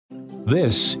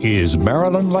This is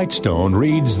Marilyn Lightstone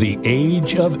reads The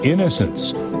Age of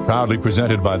Innocence, proudly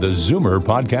presented by the Zoomer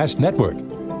Podcast Network.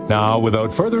 Now, without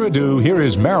further ado, here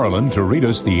is Marilyn to read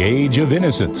us The Age of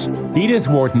Innocence, Edith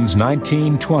Wharton's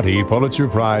 1920 Pulitzer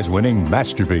Prize-winning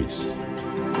masterpiece.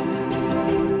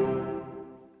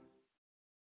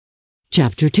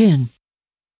 Chapter 10.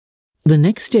 The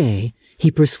next day,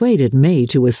 he persuaded May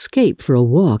to escape for a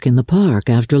walk in the park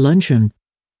after luncheon.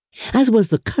 As was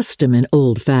the custom in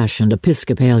old-fashioned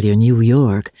Episcopalian New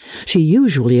York, she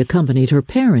usually accompanied her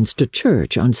parents to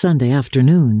church on Sunday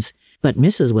afternoons, but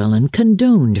Mrs. Welland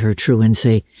condoned her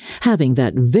truancy, having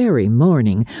that very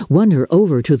morning won her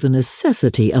over to the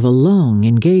necessity of a long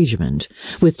engagement,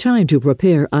 with time to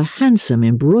prepare a handsome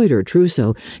embroidered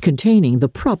trousseau containing the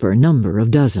proper number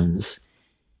of dozens.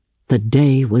 The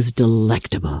day was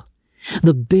delectable.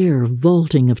 The bare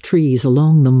vaulting of trees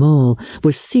along the mall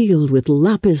was sealed with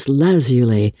lapis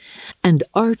lazuli and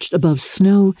arched above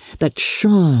snow that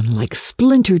shone like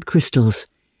splintered crystals.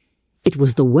 It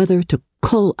was the weather to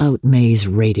call out May's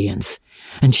radiance,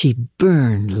 and she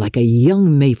burned like a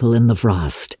young maple in the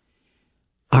frost.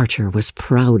 Archer was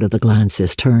proud of the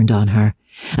glances turned on her,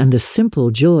 and the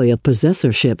simple joy of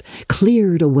possessorship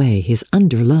cleared away his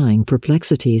underlying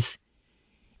perplexities.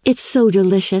 "It's so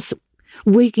delicious,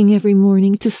 waking every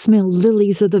morning to smell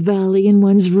lilies of the valley in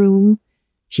one's room,"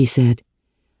 she said.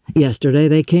 "Yesterday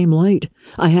they came light.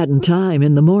 I hadn't time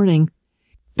in the morning."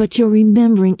 "But your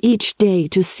remembering each day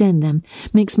to send them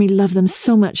makes me love them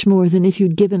so much more than if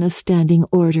you'd given a standing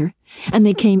order. And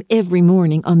they came every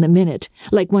morning on the minute,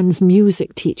 like one's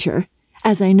music teacher,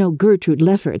 as I know Gertrude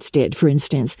Lefferts did, for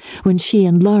instance, when she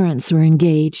and Lawrence were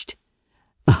engaged."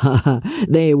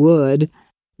 "They would,"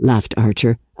 laughed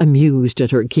Archer, amused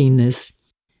at her keenness.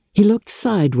 He looked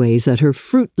sideways at her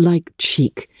fruit-like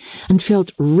cheek and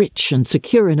felt rich and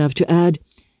secure enough to add,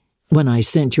 "When I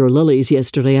sent your lilies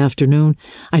yesterday afternoon,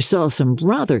 I saw some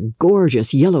rather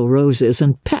gorgeous yellow roses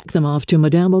and packed them off to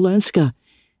Madame Olenska.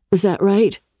 Was that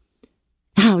right?"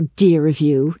 "How dear of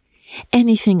you.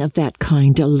 Anything of that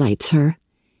kind delights her.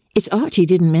 It's odd you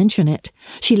didn't mention it.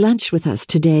 She lunched with us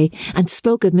today and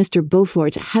spoke of Mr.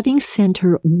 Beaufort's having sent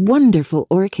her wonderful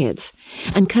orchids,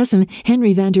 and Cousin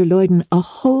Henry van der Luyden a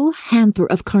whole hamper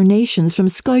of carnations from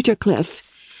Skuytercliff.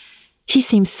 She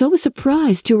seems so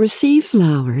surprised to receive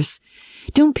flowers.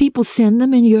 Don't people send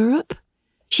them in Europe?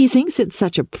 She thinks it's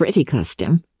such a pretty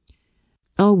custom."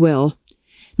 "Oh, well,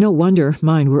 no wonder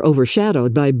mine were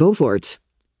overshadowed by Beaufort's,"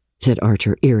 said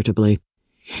Archer irritably.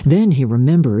 Then he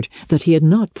remembered that he had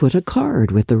not put a card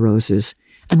with the roses,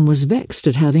 and was vexed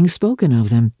at having spoken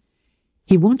of them.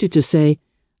 He wanted to say,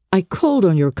 "I called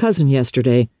on your cousin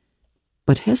yesterday,"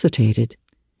 but hesitated.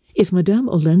 If Madame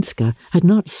Olenska had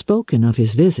not spoken of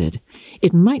his visit,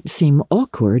 it might seem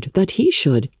awkward that he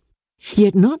should.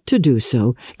 Yet not to do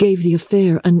so gave the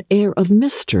affair an air of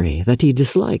mystery that he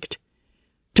disliked.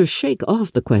 To shake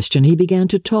off the question, he began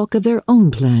to talk of their own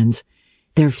plans,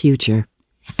 their future,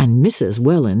 and Mrs.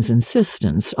 Welland's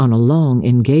insistence on a long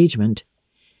engagement.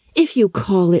 "If you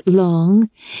call it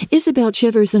long, Isabel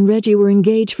Chivers and Reggie were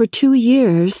engaged for 2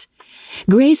 years.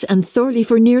 Grace and Thorley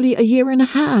for nearly a year and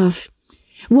a half.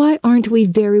 Why aren't we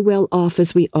very well off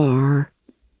as we are?"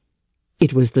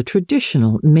 It was the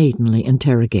traditional maidenly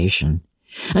interrogation,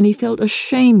 and he felt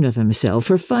ashamed of himself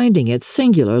for finding it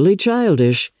singularly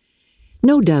childish.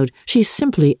 No doubt she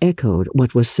simply echoed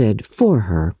what was said for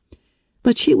her,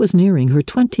 but she was nearing her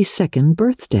 22nd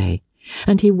birthday,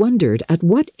 and he wondered at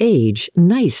what age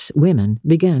nice women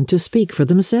began to speak for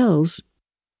themselves.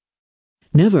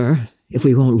 "Never, if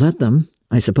we won't let them,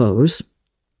 I suppose,"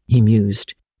 he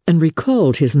mused, and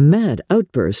recalled his mad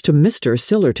outburst to Mr.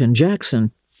 Sillerton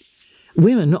Jackson.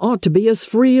 "Women ought to be as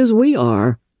free as we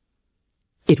are."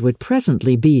 It would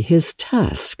presently be his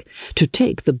task to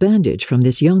take the bandage from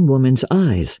this young woman's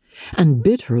eyes and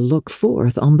bid her look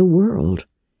forth on the world.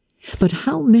 But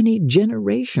how many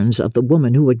generations of the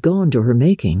woman who had gone to her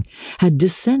making had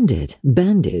descended,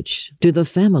 bandaged, to the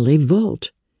family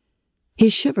vault? He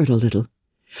shivered a little,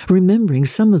 remembering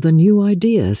some of the new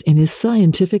ideas in his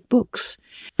scientific books,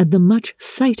 and the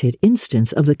much-cited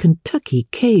instance of the Kentucky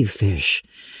cave-fish,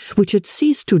 which had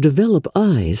ceased to develop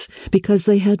eyes because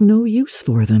they had no use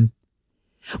for them.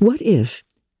 What if,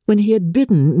 when he had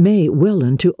bidden May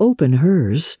Welland to open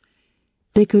hers,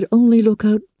 they could only look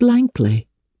out blankly,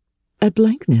 at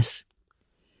blankness?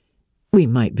 "We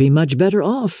might be much better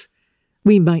off.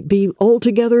 We might be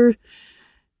altogether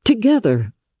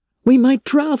together. We might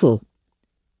travel."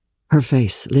 Her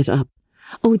face lit up.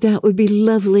 "Oh, that would be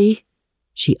lovely,"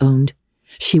 she owned.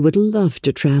 She would love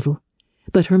to travel,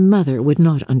 but her mother would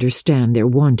not understand their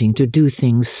wanting to do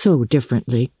things so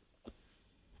differently.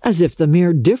 as if the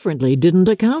mere differently didn't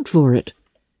account for it.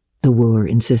 The wooer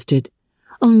insisted.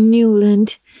 "Oh,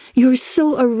 Newland, you're so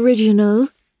original,"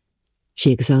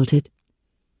 she exulted.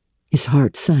 His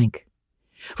heart sank,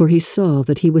 for he saw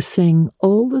that he was saying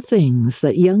all the things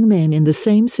that young men in the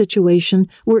same situation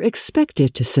were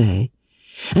expected to say,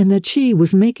 and that she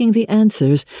was making the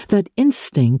answers that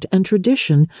instinct and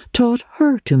tradition taught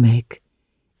her to make,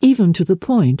 even to the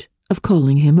point of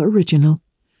calling him original.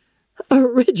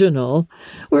 Original?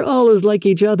 We're all as like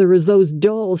each other as those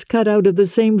dolls cut out of the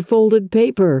same folded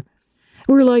paper.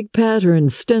 We're like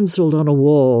patterns stenciled on a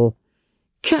wall.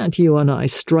 Can't you and I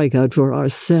strike out for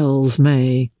ourselves,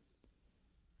 May?"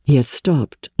 He had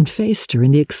stopped and faced her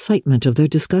in the excitement of their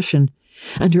discussion,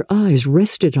 and her eyes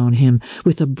rested on him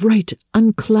with a bright,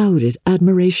 unclouded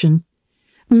admiration.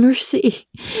 "Mercy,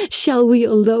 shall we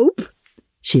elope?"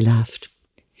 she laughed.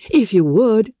 "If you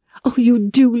would. Oh, you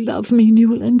do love me,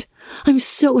 Newland. I'm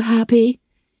so happy.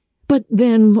 But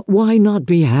then why not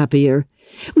be happier?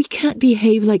 We can't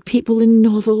behave like people in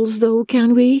novels, though,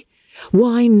 can we?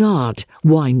 Why not?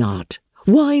 Why not?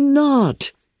 Why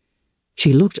not?"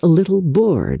 She looked a little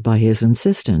bored by his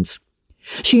insistence.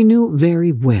 She knew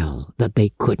very well that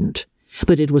they couldn't,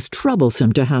 but it was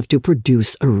troublesome to have to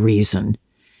produce a reason.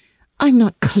 "I'm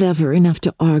not clever enough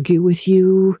to argue with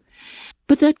you,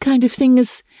 but that kind of thing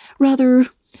is rather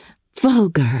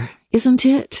vulgar, isn't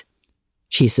it?"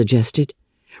 she suggested,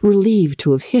 relieved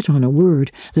to have hit on a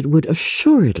word that would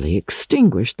assuredly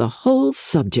extinguish the whole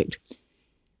subject.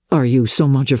 "Are you so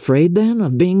much afraid, then,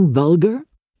 of being vulgar?"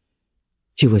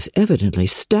 She was evidently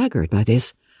staggered by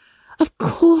this. "Of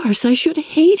course I should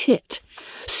hate it.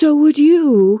 So would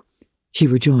you," she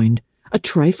rejoined, a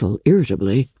trifle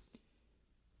irritably.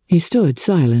 He stood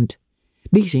silent,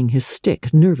 beating his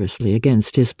stick nervously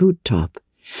against his boot-top,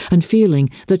 and feeling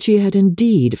that she had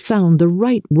indeed found the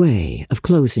right way of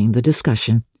closing the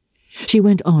discussion. She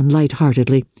went on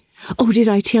light-heartedly. "Oh, did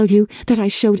I tell you that I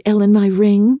showed Ellen my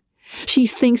ring? She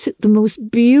thinks it the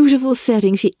most beautiful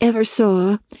setting she ever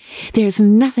saw. There's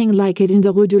nothing like it in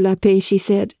the Rue de la Paix, she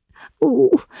said.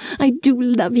 Oh, I do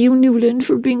love you, Newland,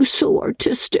 for being so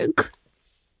artistic."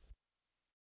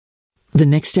 The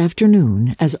next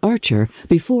afternoon, as Archer,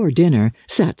 before dinner,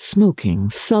 sat smoking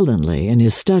sullenly in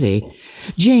his study,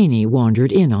 Janey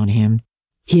wandered in on him.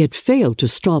 He had failed to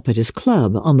stop at his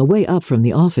club on the way up from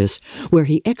the office, where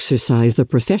he exercised the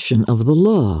profession of the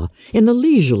law in the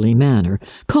leisurely manner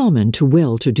common to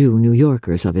well-to-do New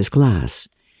Yorkers of his class.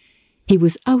 He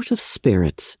was out of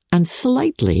spirits and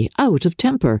slightly out of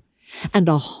temper, and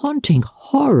a haunting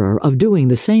horror of doing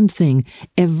the same thing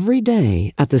every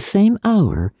day at the same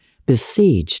hour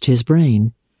besieged his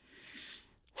brain.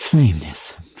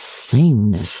 "Sameness,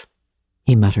 sameness,"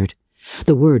 he muttered,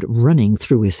 the word running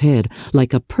through his head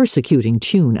like a persecuting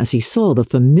tune as he saw the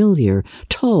familiar,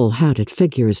 tall-hatted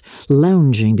figures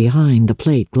lounging behind the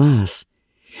plate glass.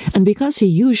 And because he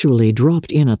usually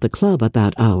dropped in at the club at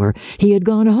that hour, he had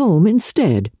gone home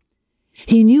instead.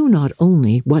 He knew not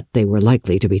only what they were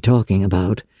likely to be talking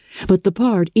about, but the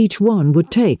part each one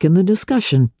would take in the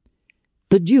discussion.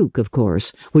 The Duke, of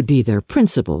course, would be their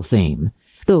principal theme,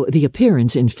 though the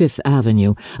appearance in Fifth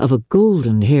Avenue of a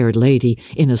golden-haired lady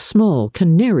in a small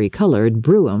canary-coloured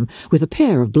brougham with a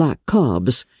pair of black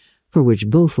cobs, for which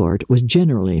Beaufort was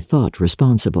generally thought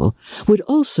responsible, would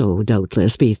also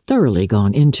doubtless be thoroughly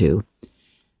gone into.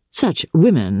 Such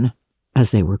women,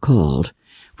 as they were called,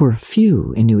 were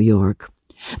few in New York,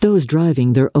 those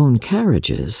driving their own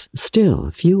carriages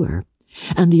still fewer,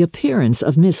 and the appearance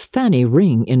of Miss Fanny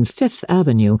Ring in Fifth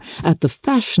Avenue at the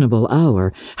fashionable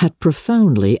hour had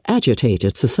profoundly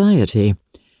agitated society.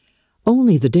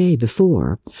 Only the day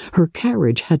before, her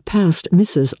carriage had passed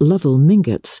Mrs. Lovell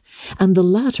Mingott's, and the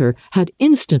latter had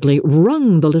instantly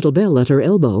rung the little bell at her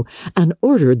elbow and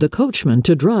ordered the coachman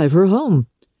to drive her home.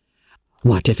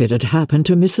 What if it had happened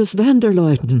to Mrs. van der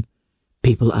Luyden?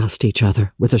 People asked each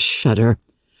other with a shudder.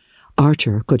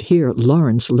 Archer could hear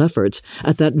Lawrence Lefferts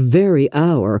at that very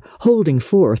hour holding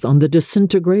forth on the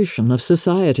disintegration of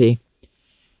society.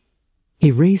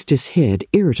 He raised his head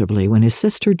irritably when his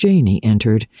sister Janey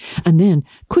entered, and then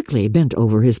quickly bent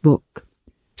over his book,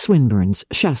 Swinburne's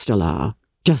Chastelar,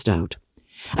 just out,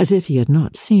 as if he had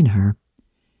not seen her.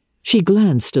 She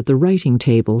glanced at the writing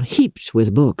table heaped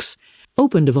with books,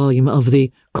 opened a volume of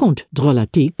the Contes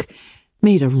Drolatiques,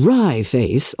 made a wry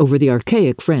face over the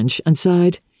archaic French, and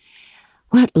sighed,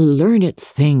 "What learned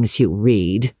things you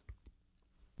read."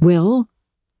 "Well?"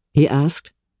 he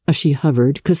asked, as she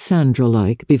hovered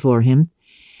Cassandra-like before him.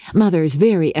 "Mother's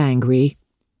very angry."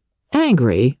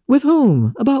 "Angry? With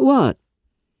whom? About what?"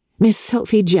 "Miss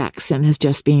Sophie Jackson has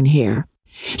just been here.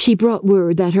 She brought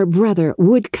word that her brother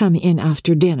would come in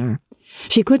after dinner.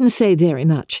 She couldn't say very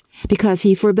much, because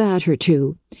he forbade her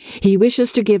to. He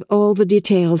wishes to give all the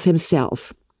details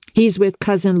himself. He's with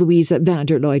Cousin Louisa van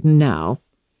der Luyden now.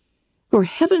 For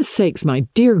heaven's sakes, my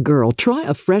dear girl, try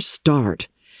a fresh start.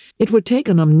 It would take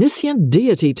an omniscient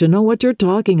deity to know what you're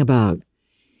talking about.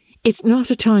 It's not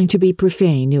a time to be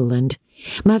profane, Newland.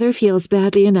 Mother feels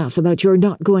badly enough about your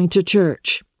not going to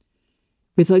church.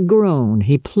 With a groan,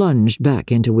 he plunged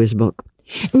back into his book.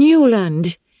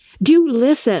 Newland, do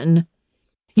listen.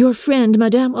 Your friend,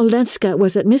 Madame Olenska,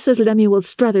 was at Mrs. Lemuel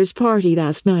Struthers' party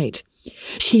last night.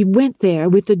 She went there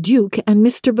with the Duke and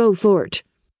Mr. Beaufort.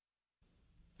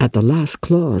 At the last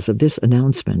clause of this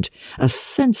announcement, a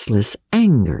senseless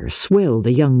anger swelled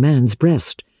the young man's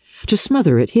breast. To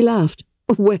smother it, he laughed.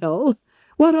 Well,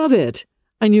 what of it?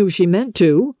 I knew she meant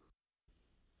to.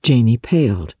 Janey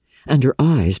paled, and her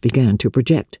eyes began to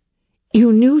project.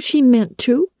 You knew she meant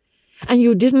to? And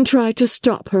you didn't try to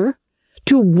stop her?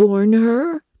 To warn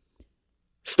her?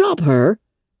 Stop her?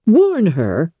 Warn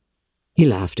her? He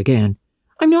laughed again.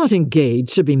 I'm not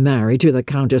engaged to be married to the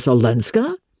Countess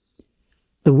Olenska.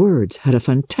 The words had a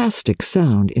fantastic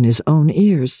sound in his own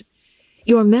ears.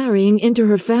 You're marrying into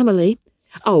her family.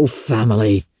 Oh,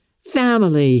 family!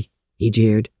 Family! He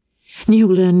jeered.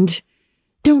 Newland,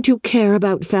 don't you care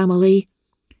about family?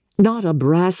 Not a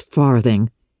brass farthing.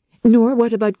 Nor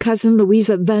what about Cousin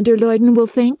Louisa van der Luyden will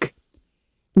think?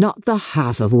 Not the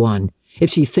half of one, if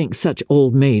she thinks such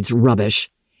old maids rubbish.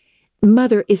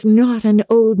 Mother is not an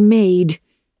old maid,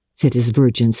 said his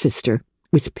virgin sister,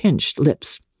 with pinched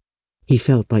lips. He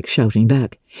felt like shouting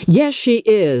back, Yes, she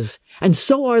is, and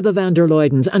so are the van der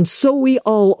Luydens, and so we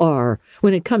all are,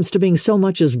 when it comes to being so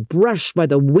much as brushed by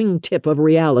the wingtip of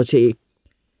reality.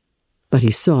 But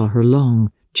he saw her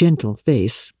long, gentle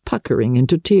face puckering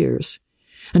into tears,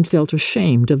 and felt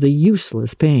ashamed of the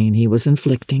useless pain he was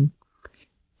inflicting.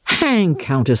 Hang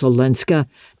Countess Olenska!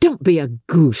 Don't be a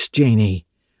goose, Janey.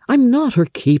 I'm not her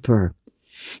keeper.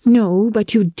 No,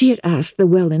 but you did ask the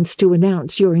Wellands to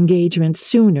announce your engagement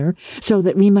sooner so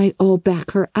that we might all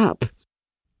back her up.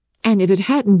 And if it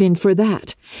hadn't been for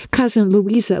that, Cousin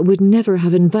Louisa would never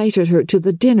have invited her to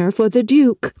the dinner for the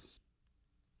Duke.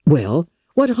 Well,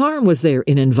 what harm was there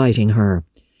in inviting her?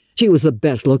 She was the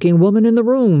best-looking woman in the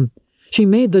room. She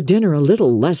made the dinner a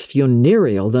little less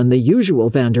funereal than the usual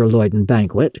van der Luyden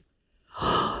banquet.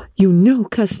 You know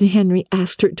Cousin Henry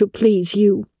asked her to please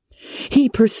you. He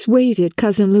persuaded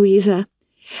Cousin Louisa,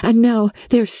 and now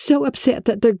they're so upset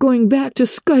that they're going back to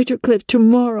Skuytercliff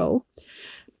tomorrow.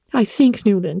 I think,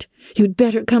 Newland, you'd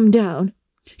better come down.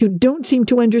 You don't seem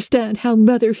to understand how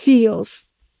Mother feels.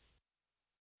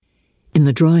 In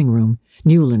the drawing-room,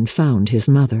 Newland found his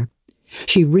mother.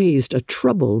 She raised a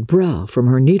troubled brow from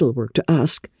her needlework to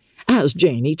ask, Has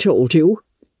Janey told you?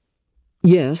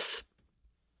 Yes.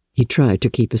 He tried to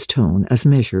keep his tone as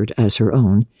measured as her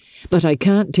own, but I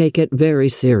can't take it very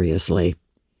seriously.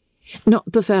 Not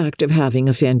the fact of having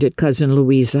offended Cousin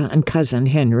Louisa and Cousin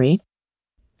Henry.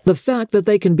 The fact that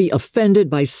they can be offended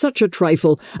by such a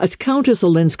trifle as Countess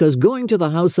Olenska's going to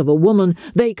the house of a woman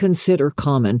they consider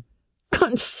common.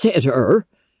 Consider?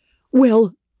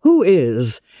 Well, who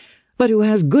is? But who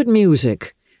has good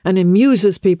music and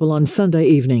amuses people on Sunday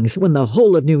evenings when the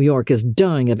whole of New York is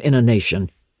dying of inanition.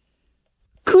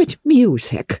 Good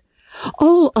music?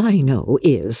 All I know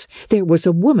is there was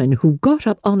a woman who got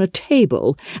up on a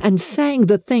table and sang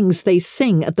the things they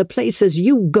sing at the places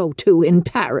you go to in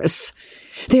Paris.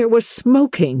 There was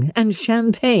smoking and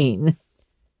champagne.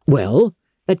 Well,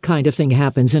 that kind of thing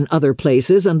happens in other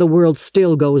places and the world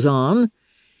still goes on.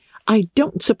 I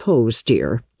don't suppose,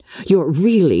 dear, you're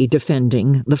really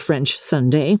defending the French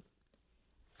Sunday.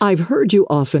 I've heard you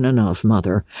often enough,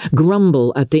 Mother,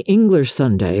 grumble at the English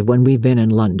Sunday when we've been in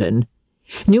London.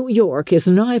 New York is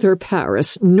neither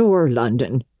Paris nor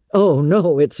London. Oh,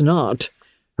 no, it's not,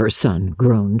 her son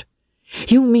groaned.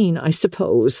 You mean, I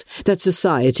suppose, that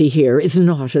society here is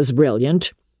not as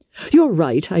brilliant. You're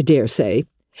right, I dare say,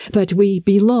 but we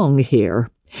belong here,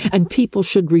 and people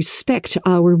should respect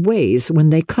our ways when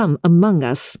they come among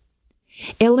us.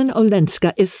 Ellen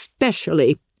Olenska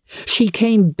especially. She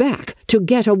came back to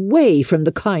get away from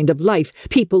the kind of life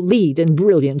people lead in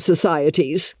brilliant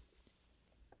societies.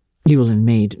 Newland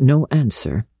made no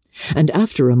answer, and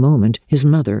after a moment his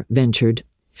mother ventured,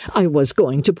 I was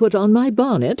going to put on my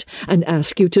bonnet and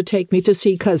ask you to take me to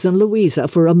see Cousin Louisa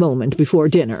for a moment before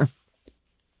dinner.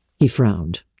 He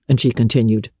frowned, and she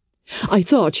continued, I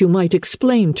thought you might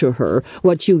explain to her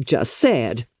what you've just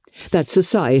said, that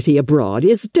society abroad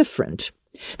is different.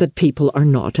 that people are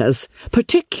not as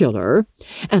particular,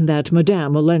 and that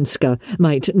Madame Olenska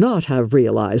might not have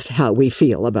realized how we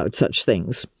feel about such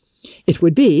things. It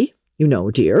would be, you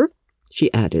know, dear,"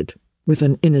 she added, with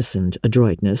an innocent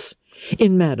adroitness,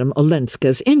 "in Madame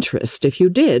Olenska's interest if you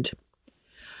did."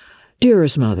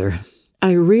 "Dearest mother,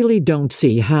 I really don't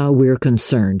see how we're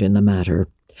concerned in the matter.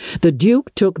 The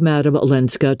Duke took Madame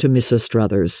Olenska to Mrs.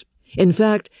 Struthers. In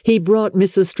fact, he brought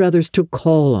Mrs. Struthers to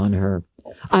call on her.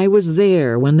 I was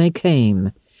there when they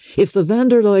came. If the van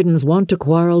der Luydens want to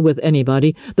quarrel with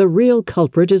anybody, the real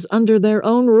culprit is under their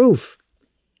own roof."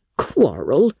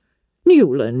 "Quarrel?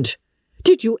 Newland!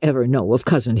 Did you ever know of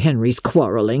Cousin Henry's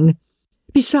quarrelling?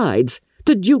 Besides,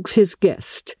 the Duke's his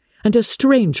guest, and a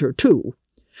stranger, too.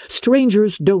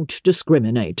 Strangers don't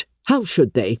discriminate. How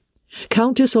should they?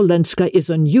 Countess Olenska is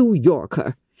a New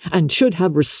Yorker, and should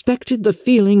have respected the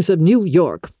feelings of New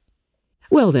York.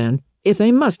 Well then, if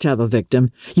they must have a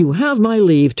victim, you have my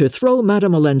leave to throw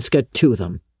Madame Olenska to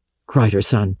them," cried her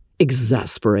son,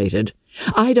 exasperated.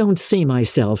 "I don't see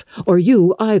myself, or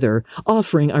you either,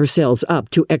 offering ourselves up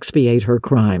to expiate her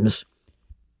crimes."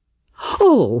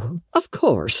 "Oh, of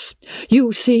course,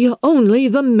 you see only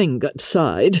the Mingott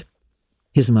side,"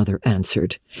 his mother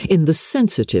answered, in the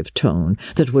sensitive tone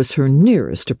that was her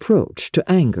nearest approach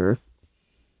to anger.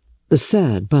 The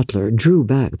sad butler drew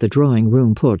back the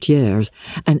drawing-room portières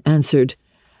and answered,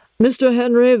 "Mr.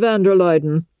 Henry van der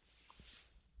Luyden."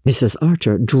 Mrs.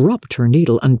 Archer dropped her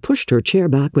needle and pushed her chair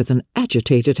back with an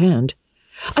agitated hand.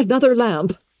 "Another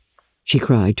lamp!" she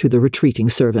cried to the retreating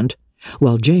servant,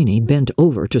 while Janey bent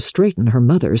over to straighten her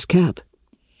mother's cap.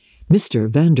 Mr.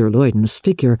 van der Luyden's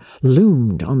figure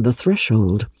loomed on the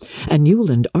threshold, and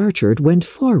Newland Archer went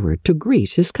forward to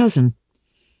greet his cousin.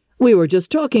 "We were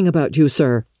just talking about you,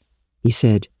 sir," he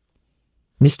said.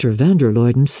 Mr. van der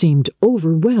Luyden seemed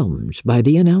overwhelmed by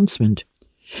the announcement.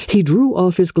 He drew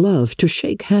off his glove to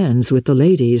shake hands with the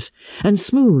ladies, and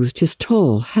smoothed his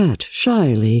tall hat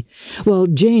shyly, while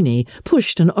Janey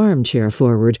pushed an armchair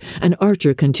forward, and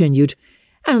Archer continued,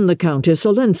 "And the Countess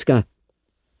Olenska."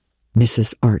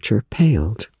 Mrs. Archer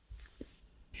paled.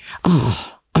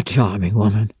 "Ah, a charming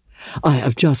woman. I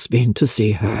have just been to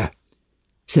see her,"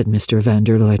 said Mr. van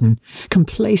der Luyden,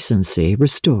 complacency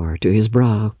restored to his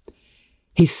brow.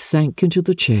 He sank into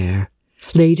the chair,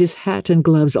 laid his hat and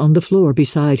gloves on the floor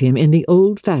beside him in the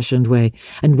old-fashioned way,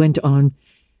 and went on,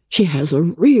 "She has a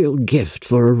real gift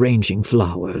for arranging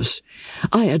flowers.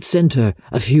 I had sent her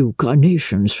a few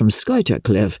carnations from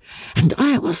Skuytercliff, and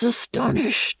I was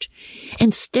astonished.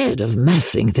 Instead of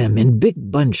massing them in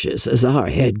big bunches as our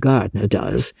head gardener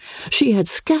does, she had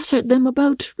scattered them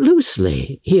about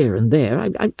loosely, here and there.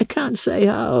 I can't say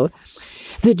how.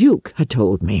 The Duke had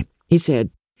told me. He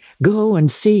said, 'Go and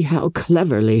see how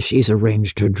cleverly she's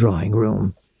arranged her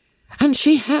drawing-room.' And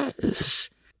she has.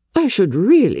 I should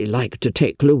really like to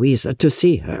take Louisa to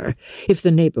see her, if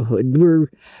the neighbourhood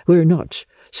were not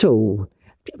so,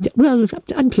 well,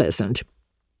 unpleasant."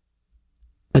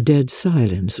 A dead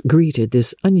silence greeted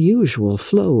this unusual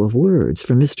flow of words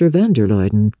from Mr. van der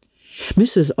Luyden.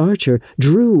 Mrs. Archer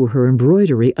drew her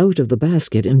embroidery out of the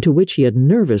basket into which he had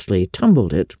nervously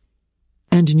tumbled it,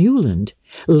 and Newland,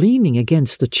 leaning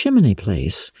against the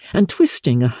chimney-place and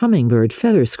twisting a hummingbird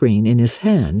feather-screen in his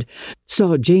hand,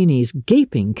 saw Janey's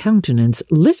gaping countenance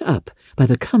lit up by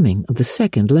the coming of the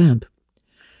second lamp.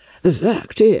 "The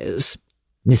fact is,"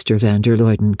 Mr. van der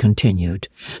Luyden continued,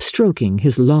 stroking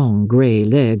his long grey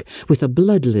leg with a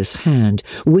bloodless hand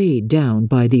weighed down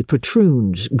by the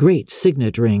patroon's great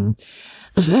signet ring,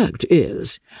 "the fact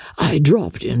is, I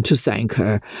dropped in to thank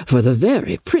her for the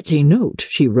very pretty note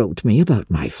she wrote me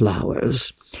about my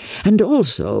flowers, and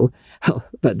also,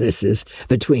 but this is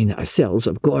between ourselves,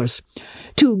 of course,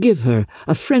 to give her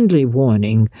a friendly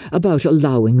warning about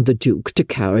allowing the Duke to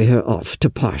carry her off to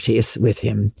parties with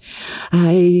him.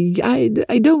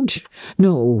 I don't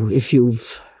know if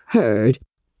you've heard."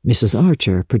 Mrs.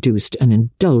 Archer produced an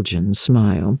indulgent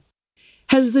smile.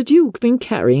 "Has the Duke been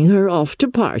carrying her off to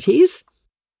parties?"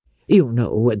 "You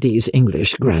know what these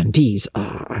English grandees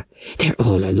are. They're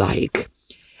all alike.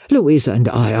 Louisa and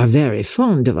I are very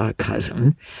fond of our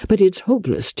cousin, but it's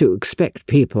hopeless to expect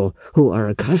people who are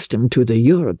accustomed to the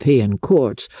European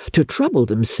courts to trouble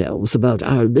themselves about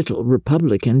our little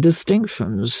republican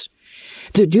distinctions.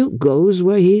 The Duke goes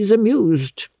where he's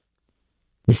amused."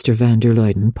 Mr. van der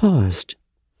Luyden paused,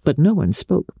 but no one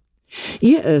spoke.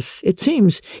 "Yes, it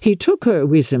seems he took her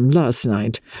with him last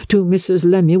night to Mrs.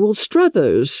 Lemuel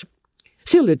Struthers.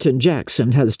 Sillerton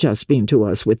Jackson has just been to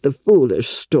us with the foolish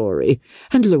story,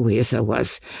 and Louisa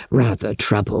was rather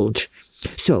troubled.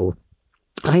 So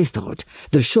I thought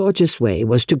the shortest way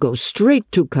was to go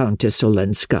straight to Countess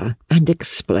Olenska and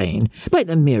explain, by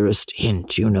the merest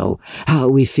hint, how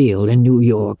we feel in New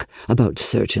York about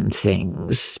certain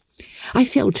things. I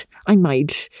felt I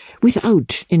might,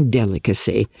 without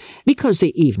indelicacy, because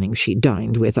the evening she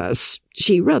dined with us,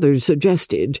 she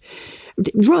suggested,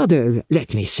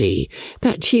 let me see,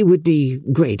 that she would be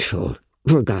grateful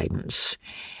for guidance.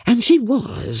 And she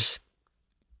was.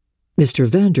 Mr.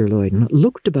 van der Luyden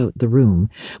looked about the room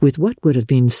with what would have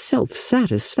been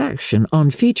self-satisfaction on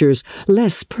features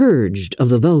less purged of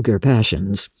the vulgar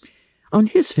passions. On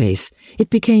his face it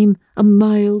became a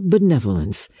mild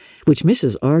benevolence, which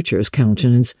Mrs. Archer's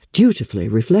countenance dutifully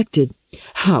reflected.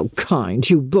 "How kind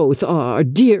you both are,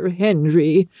 dear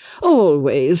Henry!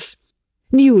 Always!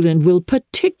 Newland will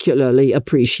particularly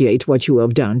appreciate what you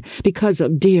have done because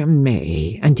of dear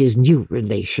May and his new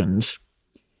relations."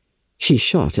 She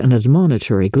shot an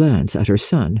admonitory glance at her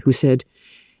son, who said,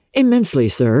 "Immensely,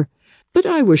 sir, but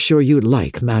I was sure you'd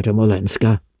like Madame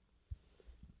Olenska."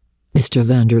 Mr.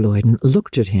 van der Luyden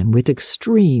looked at him with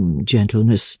extreme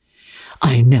gentleness.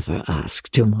 "I never ask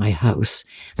to my house,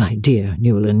 my dear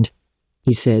Newland,"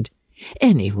 he said,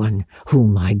 "anyone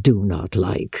whom I do not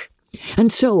like,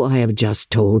 and so I have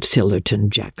just told Sillerton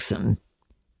Jackson."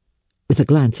 With a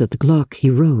glance at the clock, he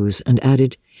rose and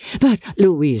added, "But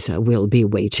Louisa will be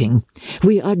waiting.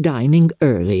 We are dining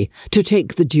early to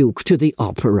take the Duke to the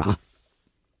opera."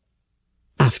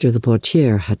 After the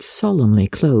portiere had solemnly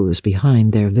closed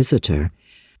behind their visitor,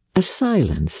 a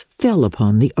silence fell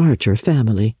upon the Archer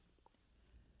family.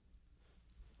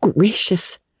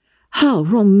 "Gracious, how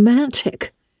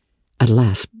romantic!" at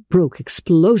last broke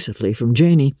explosively from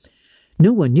Janey.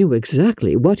 No one knew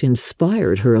exactly what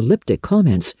inspired her elliptic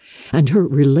comments, and her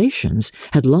relations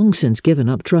had long since given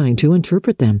up trying to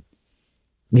interpret them.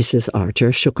 Mrs.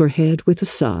 Archer shook her head with a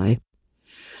sigh.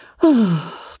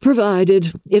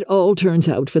 "Provided it all turns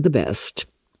out for the best,"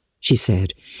 she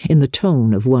said, in the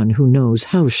tone of one who knows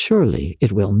how surely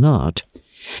it will not.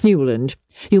 "Newland,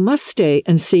 you must stay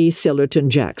and see Sillerton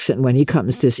Jackson when he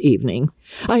comes this evening.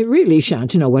 I really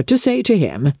shan't know what to say to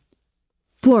him."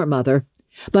 "Poor mother!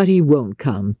 But he won't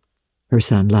come," her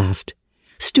son laughed,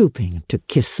 stooping to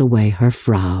kiss away her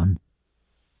frown.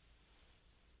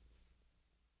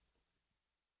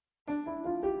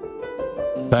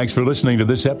 Thanks for listening to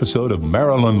this episode of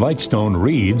Marilyn Lightstone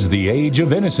Reads The Age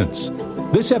of Innocence.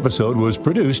 This episode was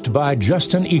produced by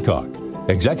Justin Eacock,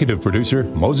 executive producer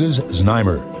Moses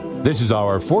Znaimer. This is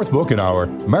our fourth book in our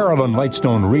Marilyn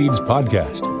Lightstone Reads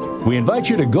podcast. We invite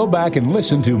you to go back and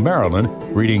listen to Marilyn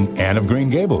reading Anne of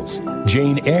Green Gables,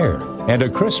 Jane Eyre, and A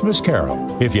Christmas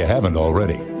Carol if you haven't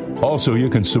already. Also, you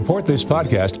can support this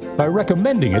podcast by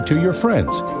recommending it to your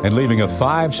friends and leaving a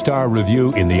 5-star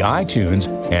review in the iTunes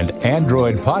and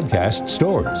Android podcast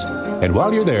stores. And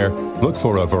while you're there, look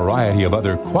for a variety of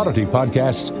other quality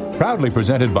podcasts proudly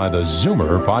presented by the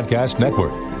Zoomer Podcast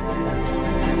Network.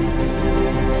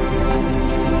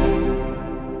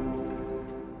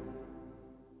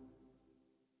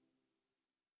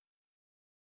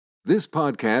 This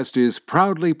podcast is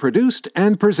proudly produced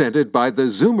and presented by the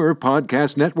Zoomer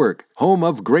Podcast Network, home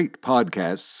of great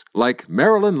podcasts like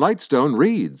Marilyn Lightstone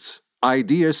Reads,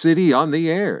 Idea City on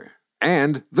the Air,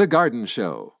 and The Garden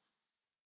Show.